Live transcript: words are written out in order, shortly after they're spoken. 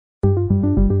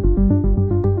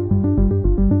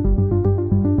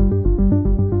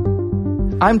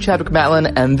I'm Chadwick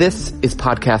Matlin, and this is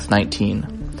Podcast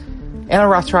 19. Anna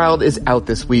Rothschild is out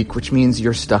this week, which means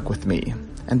you're stuck with me.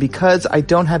 And because I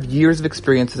don't have years of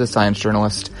experience as a science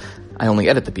journalist, I only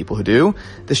edit the people who do,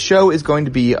 the show is going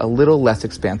to be a little less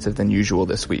expansive than usual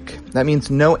this week. That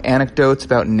means no anecdotes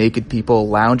about naked people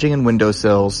lounging in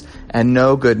windowsills, and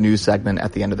no good news segment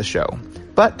at the end of the show.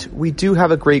 But we do have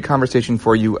a great conversation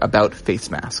for you about face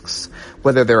masks,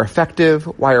 whether they're effective,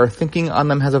 why our thinking on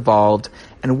them has evolved,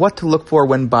 and what to look for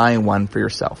when buying one for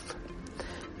yourself.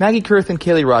 Maggie Koerth and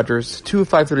Kaleigh Rogers, two of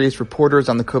 538's reporters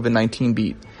on the COVID-19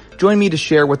 beat, join me to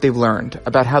share what they've learned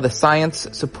about how the science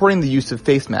supporting the use of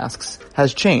face masks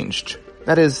has changed.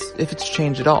 That is, if it's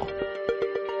changed at all.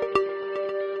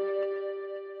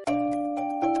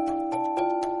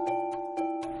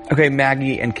 Okay,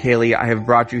 Maggie and Kaleigh, I have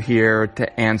brought you here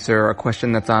to answer a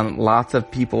question that's on lots of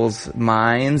people's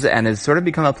minds and has sort of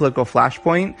become a political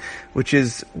flashpoint, which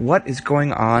is what is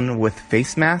going on with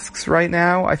face masks right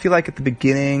now? I feel like at the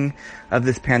beginning of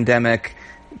this pandemic,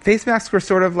 face masks were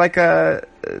sort of like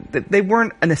they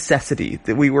weren't a necessity.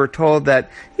 That we were told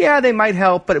that, yeah, they might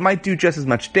help, but it might do just as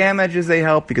much damage as they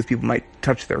help because people might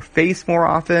touch their face more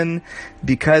often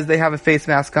because they have a face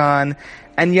mask on.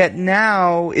 And yet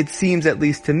now, it seems, at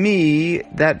least to me,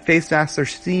 that face masks are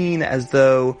seen as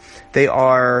though they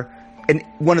are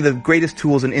one of the greatest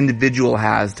tools an individual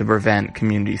has to prevent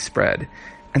community spread.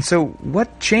 And so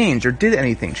what changed, or did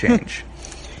anything change?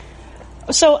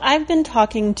 So I've been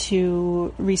talking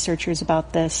to researchers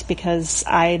about this because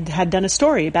I had done a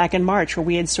story back in March where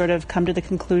we had sort of come to the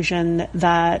conclusion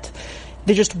that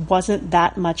there just wasn't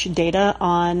that much data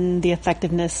on the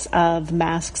effectiveness of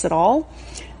masks at all.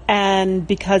 And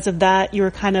because of that, you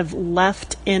were kind of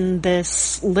left in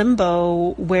this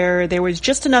limbo where there was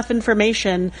just enough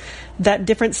information that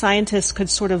different scientists could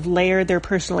sort of layer their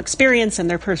personal experience and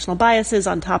their personal biases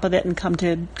on top of it and come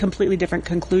to completely different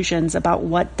conclusions about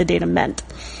what the data meant.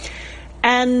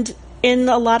 And in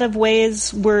a lot of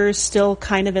ways, we're still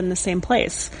kind of in the same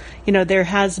place. You know, there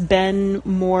has been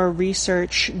more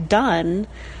research done,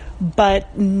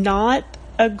 but not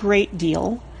a great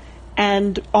deal.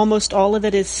 And almost all of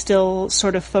it is still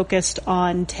sort of focused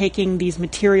on taking these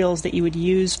materials that you would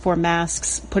use for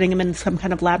masks, putting them in some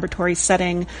kind of laboratory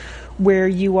setting where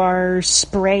you are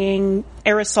spraying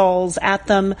aerosols at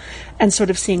them and sort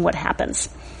of seeing what happens.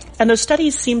 And those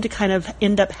studies seem to kind of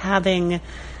end up having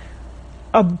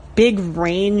a big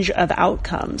range of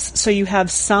outcomes. So you have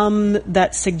some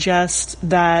that suggest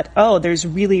that, oh, there's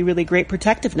really, really great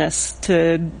protectiveness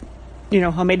to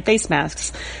homemade face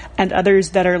masks, and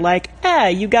others that are like,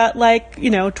 you got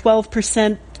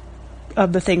 12%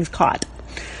 of the things caught.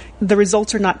 The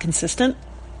results are not consistent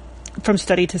from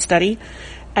study to study,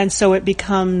 and so it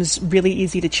becomes really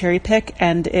easy to cherry pick,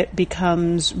 and it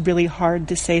becomes really hard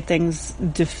to say things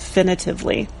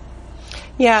definitively.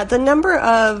 Yeah, the number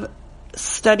of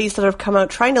studies that have come out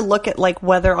trying to look at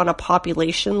whether on a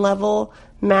population level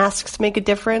masks make a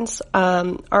difference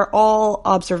are all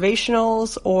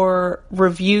observationals or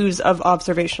reviews of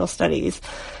observational studies.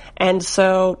 And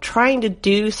so trying to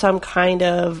do some kind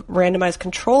of randomized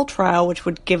control trial, which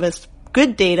would give us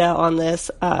good data on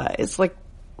this, is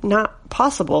not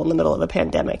possible in the middle of a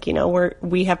pandemic, where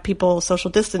we have people social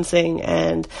distancing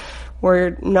and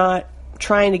we're not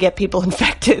trying to get people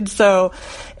infected. So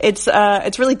it's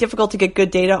really difficult to get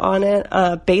good data on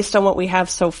it. Based on what we have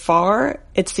so far,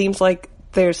 it seems like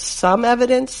there's some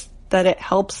evidence that it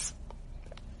helps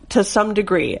to some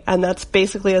degree, and that's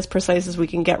basically as precise as we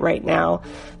can get right now.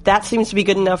 That seems to be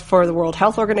good enough for the World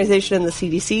Health Organization and the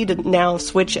CDC to now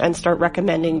switch and start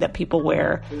recommending that people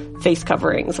wear face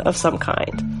coverings of some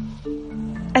kind.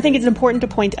 I think it's important to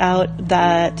point out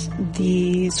that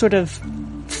the sort of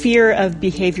fear of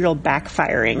behavioral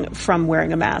backfiring from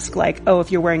wearing a mask, like, oh,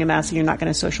 if you're wearing a mask, you're not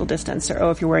going to social distance, or,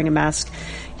 oh, if you're wearing a mask,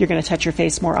 you're going to touch your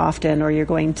face more often, or you're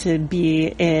going to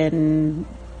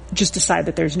just decide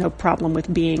that there's no problem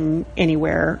with being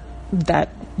anywhere that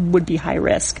would be high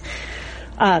risk.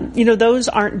 Those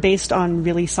aren't based on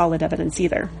really solid evidence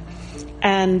either.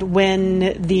 And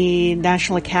when the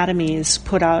National Academies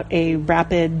put out a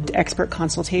rapid expert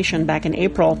consultation back in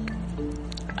April,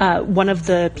 one of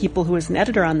the people who was an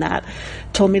editor on that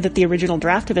told me that the original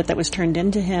draft of it that was turned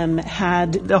into him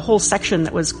had the whole section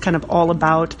that was kind of all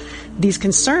about these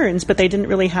concerns, but they didn't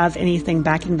really have anything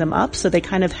backing them up. So they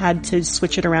kind of had to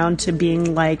switch it around to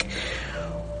being like,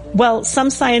 well, some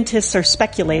scientists are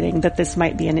speculating that this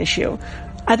might be an issue.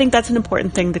 I think that's an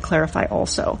important thing to clarify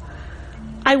also.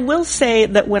 I will say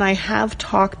that when I have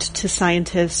talked to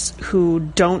scientists who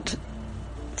don't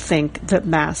think that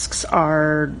masks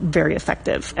are very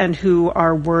effective and who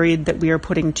are worried that we are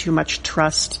putting too much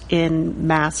trust in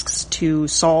masks to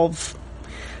solve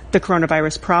the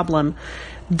coronavirus problem,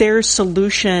 their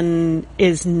solution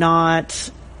is not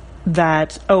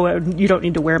that, oh, you don't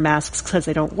need to wear masks because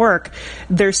they don't work.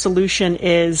 Their solution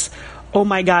is, oh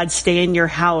my God, stay in your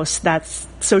house. That's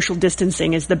social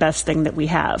distancing is the best thing that we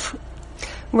have.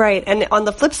 Right. And on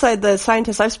the flip side, the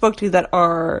scientists I've spoke to that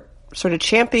are sort of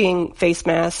championing face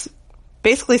masks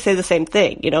basically say the same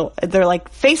thing. You know, they're like,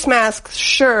 face masks,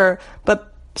 sure,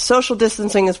 but social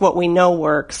distancing is what we know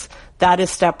works. That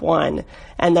is step one.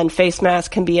 And then face masks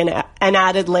can be an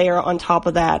added layer on top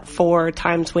of that for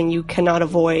times when you cannot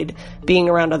avoid being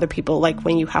around other people, like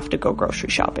when you have to go grocery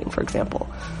shopping, for example.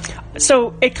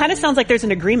 So it kind of sounds like there's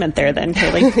an agreement there then,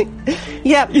 Kaleigh.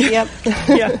 Yep.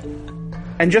 Yeah.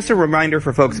 And just a reminder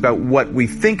for folks about what we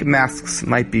think masks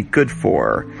might be good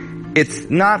for. It's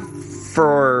not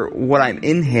for what I'm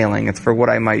inhaling, it's for what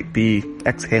I might be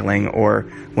exhaling or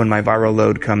when my viral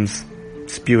load comes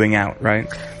spewing out, right?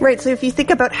 Right. So if you think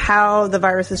about how the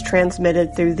virus is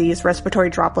transmitted through these respiratory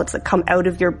droplets that come out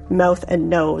of your mouth and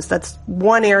nose, that's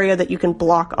one area that you can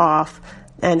block off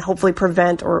and hopefully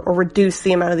prevent or reduce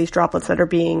the amount of these droplets that are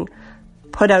being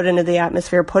put out into the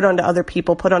atmosphere, put onto other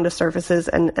people, put onto surfaces,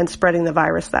 and spreading the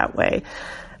virus that way.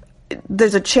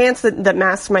 There's a chance that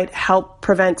masks might help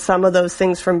prevent some of those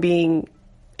things from being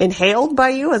inhaled by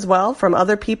you as well from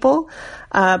other people.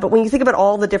 But when you think about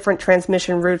all the different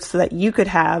transmission routes that you could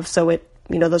have, so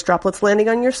those droplets landing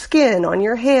on your skin, on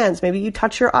your hands, maybe you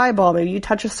touch your eyeball, maybe you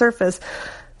touch a surface,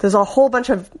 there's a whole bunch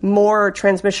of more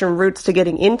transmission routes to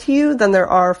getting into you than there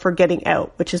are for getting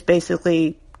out, which is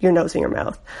basically your nose and your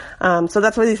mouth. So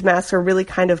that's why these masks are really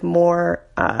kind of more,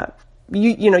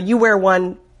 you wear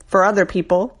one for other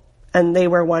people and they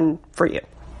wear one for you.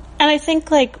 And I think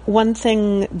one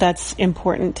thing that's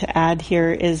important to add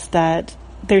here is that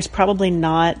there's probably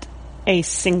not a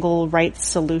single right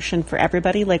solution for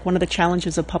everybody. One of the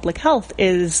challenges of public health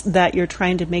is that you're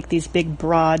trying to make these big,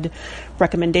 broad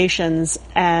recommendations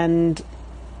and,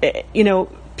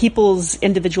 people's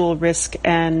individual risk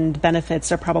and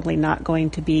benefits are probably not going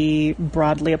to be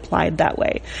broadly applied that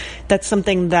way. That's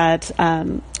something that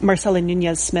Marcela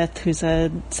Nunez-Smith, who's a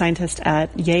scientist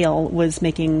at Yale, was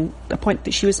making a point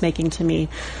that she was making to me,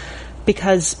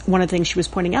 because one of the things she was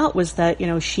pointing out was that,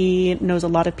 she knows a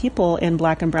lot of people in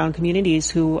Black and brown communities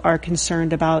who are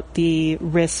concerned about the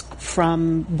risk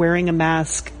from wearing a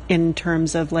mask in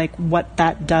terms of what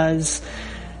that does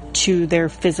to their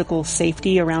physical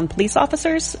safety around police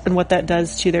officers and what that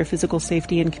does to their physical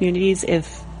safety in communities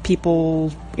if people,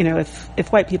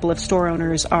 if white people, if store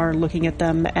owners are looking at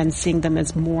them and seeing them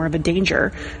as more of a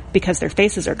danger because their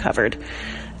faces are covered.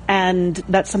 And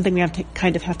that's something we have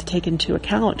to take into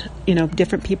account.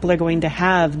 Different people are going to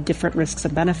have different risks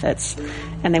and benefits,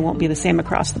 and they won't be the same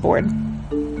across the board.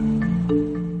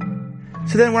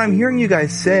 So then what I'm hearing you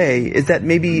guys say is that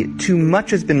maybe too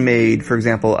much has been made, for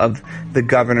example, of the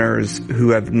governors who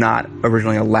have not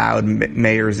originally allowed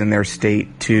mayors in their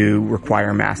state to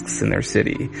require masks in their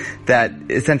city. That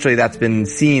essentially that's been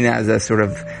seen as a sort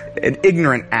of an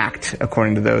ignorant act,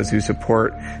 according to those who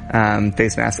support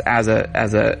face masks as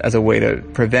a way to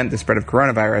prevent the spread of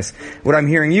coronavirus. What I'm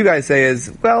hearing you guys say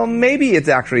is, well, maybe it's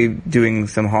actually doing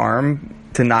some harm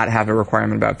to not have a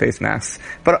requirement about face masks,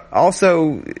 but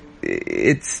also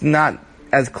it's not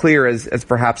as clear as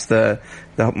perhaps the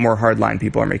more hardline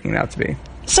people are making it out to be.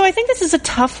 So I think this is a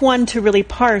tough one to really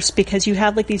parse because you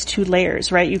have these two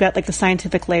layers, right? You got the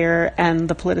scientific layer and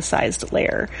the politicized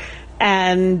layer.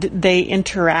 And they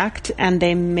interact and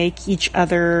they make each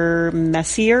other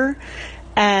messier.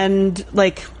 And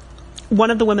one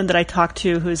of the women that I talked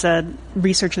to, who's a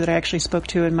researcher that I actually spoke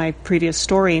to in my previous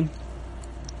story,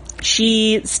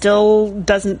 she still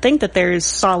doesn't think that there's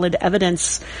solid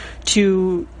evidence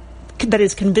that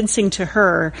is convincing to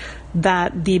her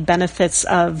that the benefits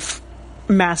of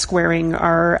mask wearing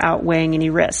are outweighing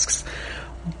any risks.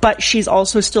 But she's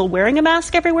also still wearing a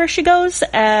mask everywhere she goes,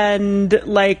 and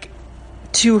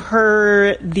to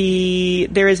her,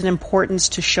 there is an importance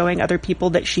to showing other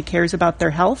people that she cares about their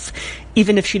health,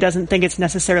 even if she doesn't think it's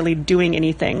necessarily doing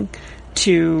anything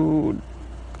to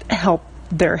help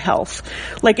their health.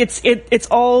 It's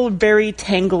all very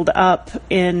tangled up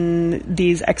in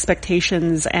these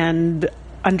expectations and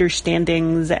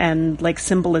understandings and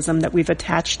symbolism that we've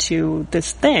attached to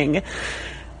this thing,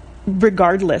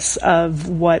 regardless of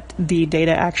what the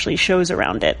data actually shows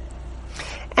around it.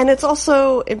 And it's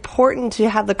also important to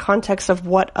have the context of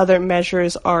what other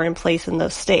measures are in place in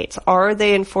those states. Are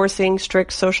they enforcing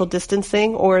strict social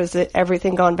distancing, or is it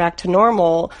everything gone back to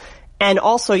normal? And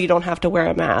also you don't have to wear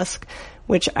a mask.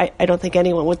 which I don't think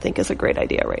anyone would think is a great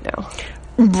idea right now.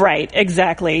 Right,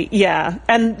 exactly. Yeah.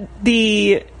 And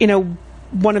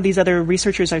one of these other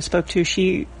researchers I spoke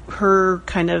to, her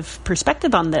kind of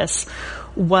perspective on this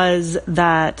was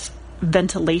that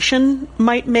ventilation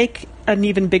might make an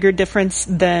even bigger difference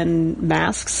than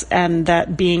masks, and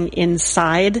that being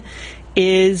inside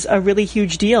is a really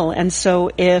huge deal. And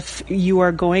so if you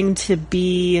are going to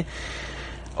be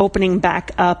opening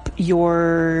back up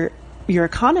your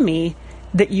economy,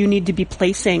 that you need to be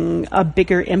placing a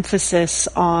bigger emphasis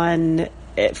on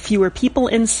fewer people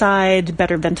inside,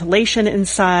 better ventilation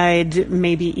inside,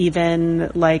 maybe even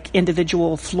like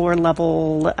individual floor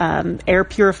level air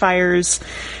purifiers,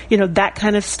 that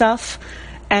kind of stuff.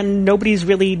 And nobody's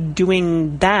really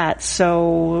doing that.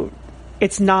 So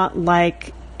it's not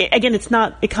like, again,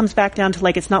 it comes back down to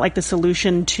like, it's not like the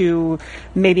solution to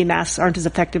maybe masks aren't as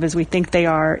effective as we think they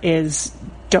are is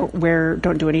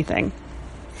don't do anything.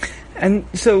 And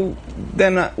so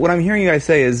then what I'm hearing you guys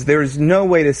say is there's no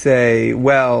way to say,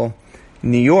 well,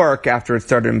 New York, after it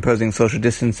started imposing social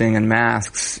distancing and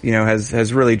masks,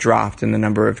 has really dropped in the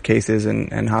number of cases and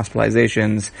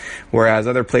hospitalizations, whereas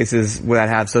other places that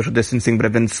have social distancing but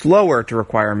have been slower to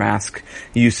require mask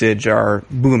usage are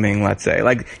booming, let's say.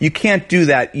 Like, you can't do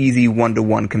that easy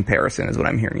one-to-one comparison is what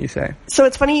I'm hearing you say. So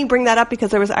it's funny you bring that up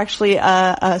because there was actually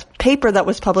a paper that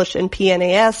was published in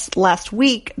PNAS last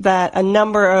week that a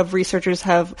number of researchers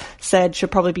have said should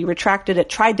probably be retracted. It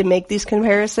tried to make these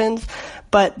comparisons,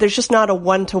 but there's just not a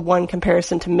one-to-one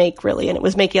comparison to make, really. And it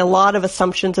was making a lot of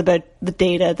assumptions about the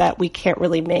data that we can't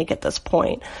really make at this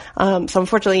point. So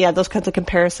unfortunately, those kinds of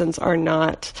comparisons are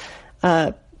not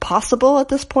possible at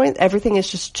this point. Everything is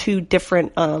just too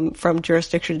different from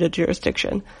jurisdiction to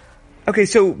jurisdiction. Okay,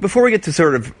 so before we get to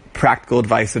sort of practical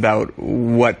advice about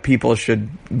what people should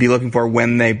be looking for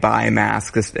when they buy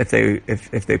masks, if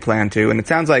they plan to, and it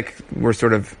sounds like we're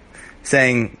sort of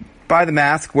saying, buy the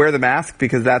mask, wear the mask,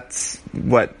 because that's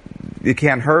what it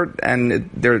can't hurt, and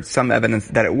there's some evidence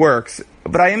that it works.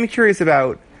 But I am curious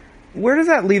about, where does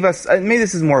that leave us? Maybe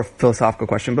this is more a philosophical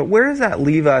question, but where does that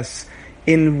leave us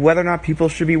in whether or not people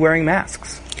should be wearing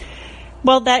masks?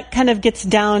 Well, that kind of gets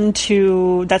down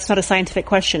to, that's not a scientific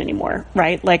question anymore,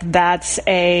 right? Like, that's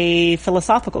a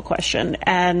philosophical question.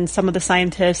 And some of the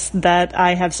scientists that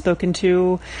I have spoken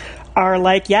to are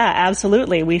like, yeah,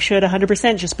 absolutely, we should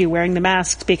 100% just be wearing the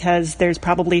masks because there's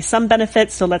probably some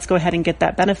benefit, so let's go ahead and get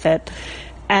that benefit.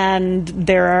 And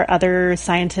there are other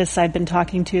scientists I've been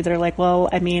talking to that are like, well,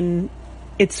 I mean,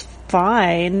 it's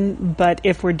fine, but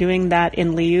if we're doing that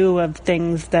in lieu of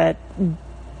things that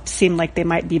seem like they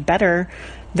might be better,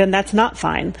 then that's not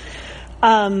fine.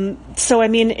 So, I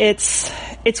mean, it's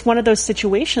one of those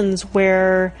situations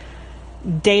where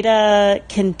data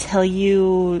can tell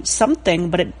you something,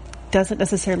 but it doesn't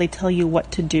necessarily tell you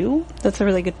what to do. That's a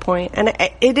really good point. And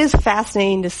it is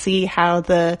fascinating to see how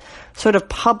the sort of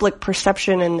public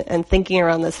perception and thinking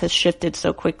around this has shifted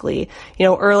so quickly.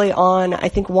 Early on, I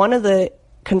think one of the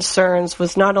concerns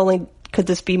was not only could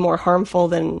this be more harmful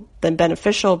than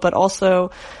beneficial, but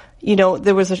also,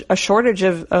 there was a shortage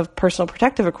of personal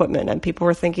protective equipment, and people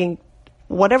were thinking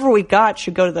whatever we got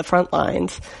should go to the front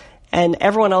lines and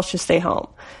everyone else should stay home.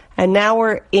 And now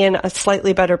we're in a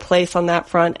slightly better place on that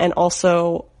front, and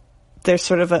also there's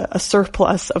sort of a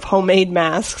surplus of homemade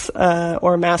masks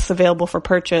or masks available for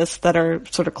purchase that are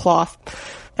sort of cloth.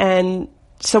 And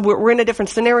so we're in a different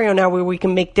scenario now where we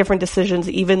can make different decisions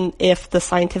even if the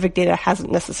scientific data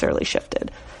hasn't necessarily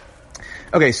shifted.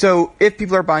 Okay, so if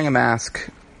people are buying a mask,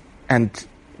 and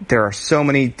there are so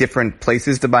many different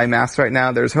places to buy masks right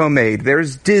now. There's homemade,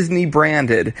 there's Disney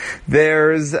branded,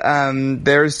 there's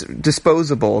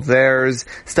disposable, there's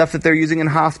stuff that they're using in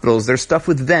hospitals, there's stuff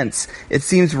with vents. It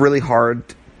seems really hard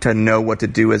to know what to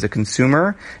do as a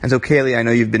consumer. And so, Kaleigh, I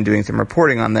know you've been doing some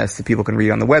reporting on this that people can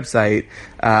read on the website.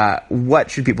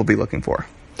 What should people be looking for?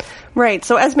 Right.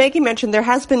 So as Maggie mentioned, there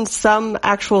has been some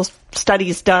actual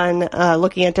studies done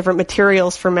looking at different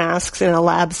materials for masks in a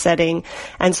lab setting.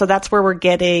 And so that's where we're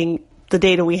getting the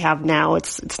data we have now.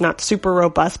 It's not super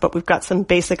robust, but we've got some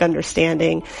basic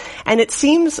understanding. And it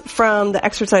seems from the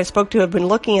experts I spoke to have been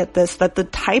looking at this that the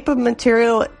type of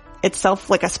material itself,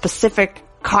 like a specific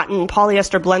cotton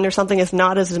polyester blend or something, is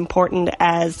not as important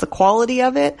as the quality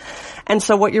of it. And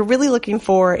so what you're really looking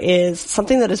for is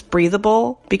something that is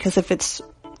breathable, because if it's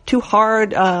too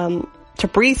hard to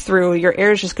breathe through, your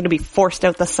air is just going to be forced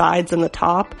out the sides and the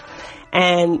top.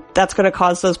 And that's going to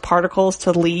cause those particles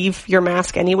to leave your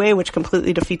mask anyway, which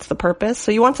completely defeats the purpose.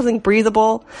 So you want something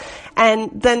breathable.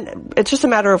 And then it's just a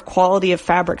matter of quality of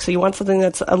fabric. So you want something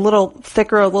that's a little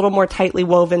thicker, a little more tightly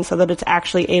woven so that it's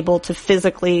actually able to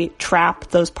physically trap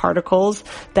those particles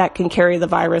that can carry the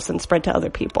virus and spread to other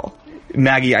people.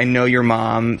 Maggie, I know your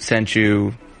mom sent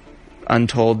you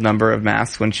untold number of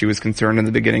masks when she was concerned in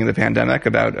the beginning of the pandemic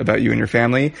about you and your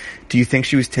family. Do you think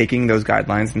she was taking those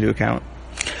guidelines into account?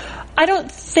 I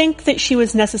don't think that she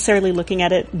was necessarily looking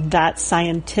at it that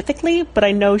scientifically, but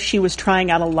I know she was trying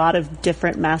out a lot of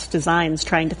different mask designs,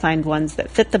 trying to find ones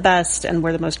that fit the best and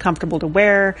were the most comfortable to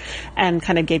wear and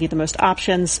kind of gave you the most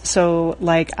options. So,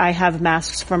 like, I have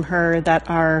masks from her that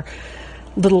are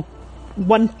little,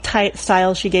 one tight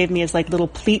style she gave me is like little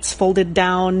pleats folded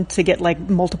down to get like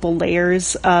multiple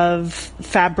layers of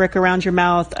fabric around your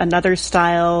mouth. Another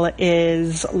style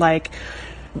is like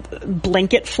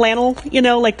blanket flannel,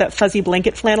 like that fuzzy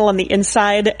blanket flannel on the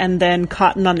inside and then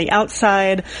cotton on the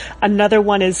outside. Another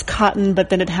one is cotton, but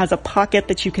then it has a pocket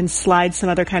that you can slide some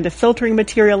other kind of filtering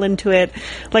material into it.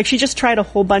 Like, she just tried a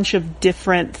whole bunch of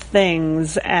different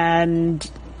things, and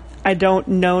I don't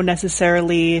know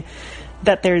necessarily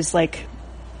that there's like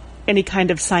any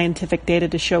kind of scientific data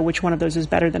to show which one of those is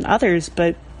better than others,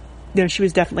 but she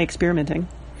was definitely experimenting.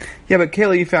 Yeah, but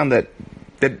Kaleigh, you found that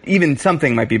even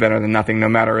something might be better than nothing, no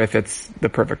matter if it's the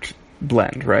perfect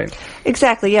blend, right?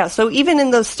 Exactly, yeah. So even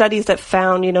in those studies that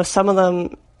found, some of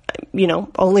them,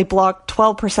 only block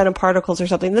 12% of particles or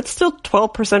something, that's still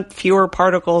 12% fewer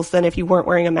particles than if you weren't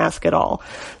wearing a mask at all.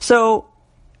 So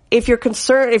if you're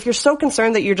so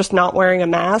concerned that you're just not wearing a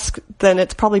mask, then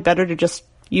it's probably better to just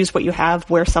use what you have,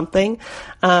 wear something.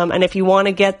 And if you want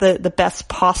to get the best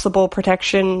possible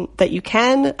protection that you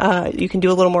can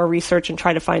do a little more research and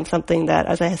try to find something that,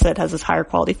 as I said, has this higher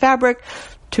quality fabric,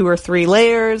 2 or 3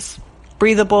 layers,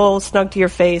 breathable, snug to your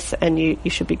face, and you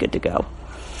should be good to go.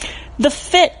 The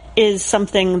fit is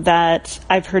something that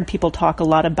I've heard people talk a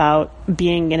lot about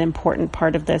being an important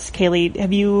part of this. Kaleigh,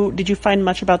 did you find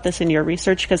much about this in your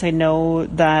research? Because I know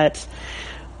that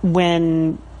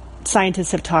when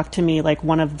scientists have talked to me, like,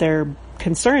 one of their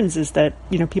concerns is that,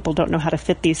 people don't know how to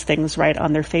fit these things right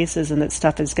on their faces and that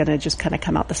stuff is going to just kind of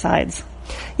come out the sides.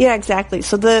 Yeah, exactly.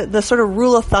 So the sort of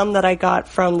rule of thumb that I got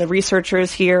from the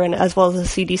researchers here and as well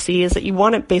as the CDC is that you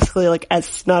want it basically like as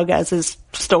snug as is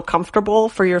still comfortable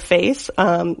for your face.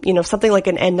 Something like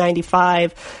an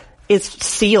N95 is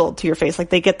sealed to your face. Like,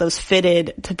 they get those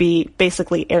fitted to be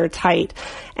basically airtight,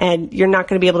 and you're not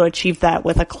going to be able to achieve that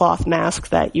with a cloth mask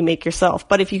that you make yourself.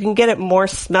 But if you can get it more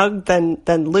snug than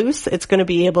loose, it's going to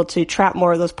be able to trap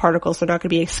more of those particles. They're not going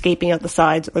to be escaping out the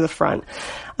sides or the front.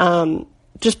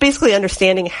 Just basically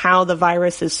understanding how the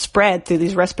virus is spread through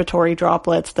these respiratory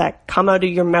droplets that come out of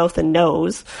your mouth and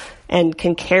nose and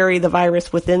can carry the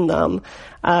virus within them.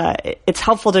 It's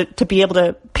helpful to be able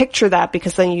to picture that,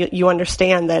 because then you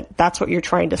understand that that's what you're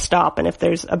trying to stop. And if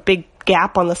there's a big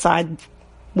gap on the side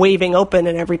waving open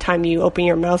and every time you open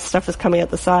your mouth stuff is coming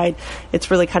out the side, it's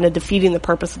really kind of defeating the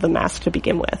purpose of the mask to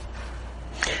begin with.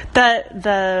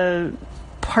 The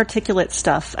particulate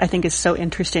stuff, I think, is so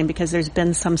interesting because there's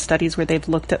been some studies where they've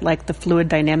looked at like the fluid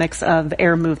dynamics of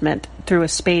air movement through a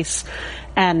space.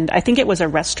 And I think it was a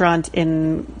restaurant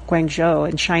in Guangzhou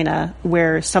in China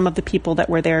where some of the people that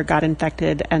were there got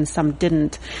infected and some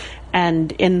didn't.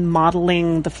 And in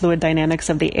modeling the fluid dynamics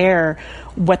of the air,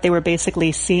 what they were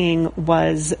basically seeing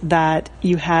was that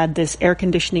you had this air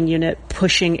conditioning unit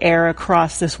pushing air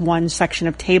across this one section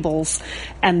of tables,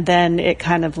 and then it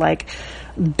kind of like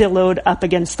billowed up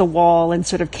against the wall and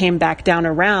sort of came back down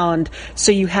around.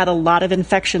 So you had a lot of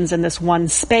infections in this one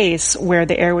space where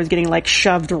the air was getting like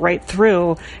shoved right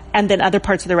through, and then other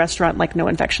parts of the restaurant, like, no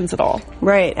infections at all.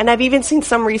 Right. And I've even seen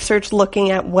some research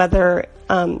looking at whether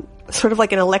sort of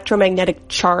like an electromagnetic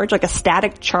charge, like a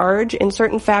static charge in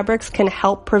certain fabrics, can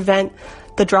help prevent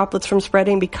the droplets from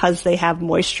spreading because they have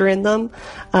moisture in them.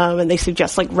 And they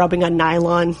suggest like rubbing a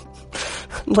nylon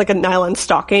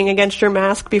stocking against your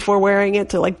mask before wearing it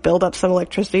to like build up some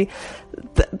electricity.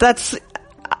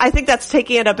 I think that's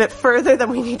taking it a bit further than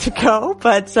we need to go.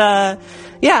 But, I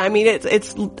mean,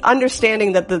 it's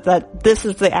understanding that this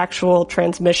is the actual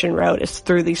transmission route is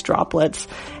through these droplets,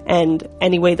 and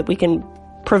any way that we can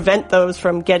prevent those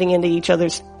from getting into each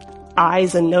other's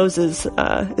eyes and noses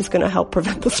is going to help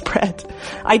prevent the spread.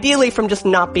 Ideally from just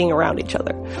not being around each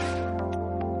other.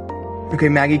 Okay,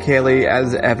 Maggie, Kaleigh,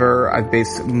 as ever, I've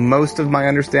based most of my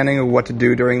understanding of what to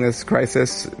do during this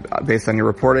crisis based on your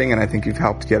reporting, and I think you've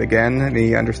helped yet again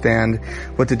me understand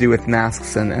what to do with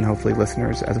masks and hopefully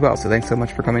listeners as well. So thanks so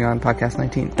much for coming on Podcast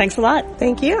 19. Thanks a lot.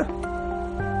 Thank you.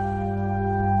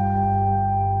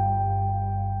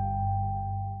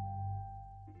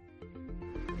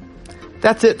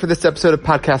 That's it for this episode of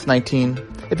Podcast 19.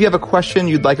 If you have a question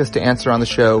you'd like us to answer on the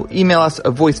show, email us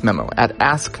a voice memo at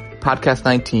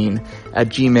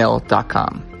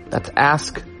askpodcast19@gmail.com. That's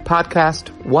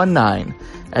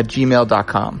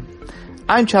askpodcast19@gmail.com.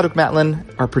 I'm Chadwick Matlin.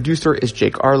 Our producer is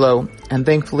Jake Arlo. And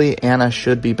thankfully, Anna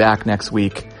should be back next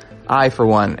week. I, for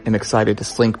one, am excited to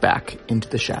slink back into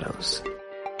the shadows.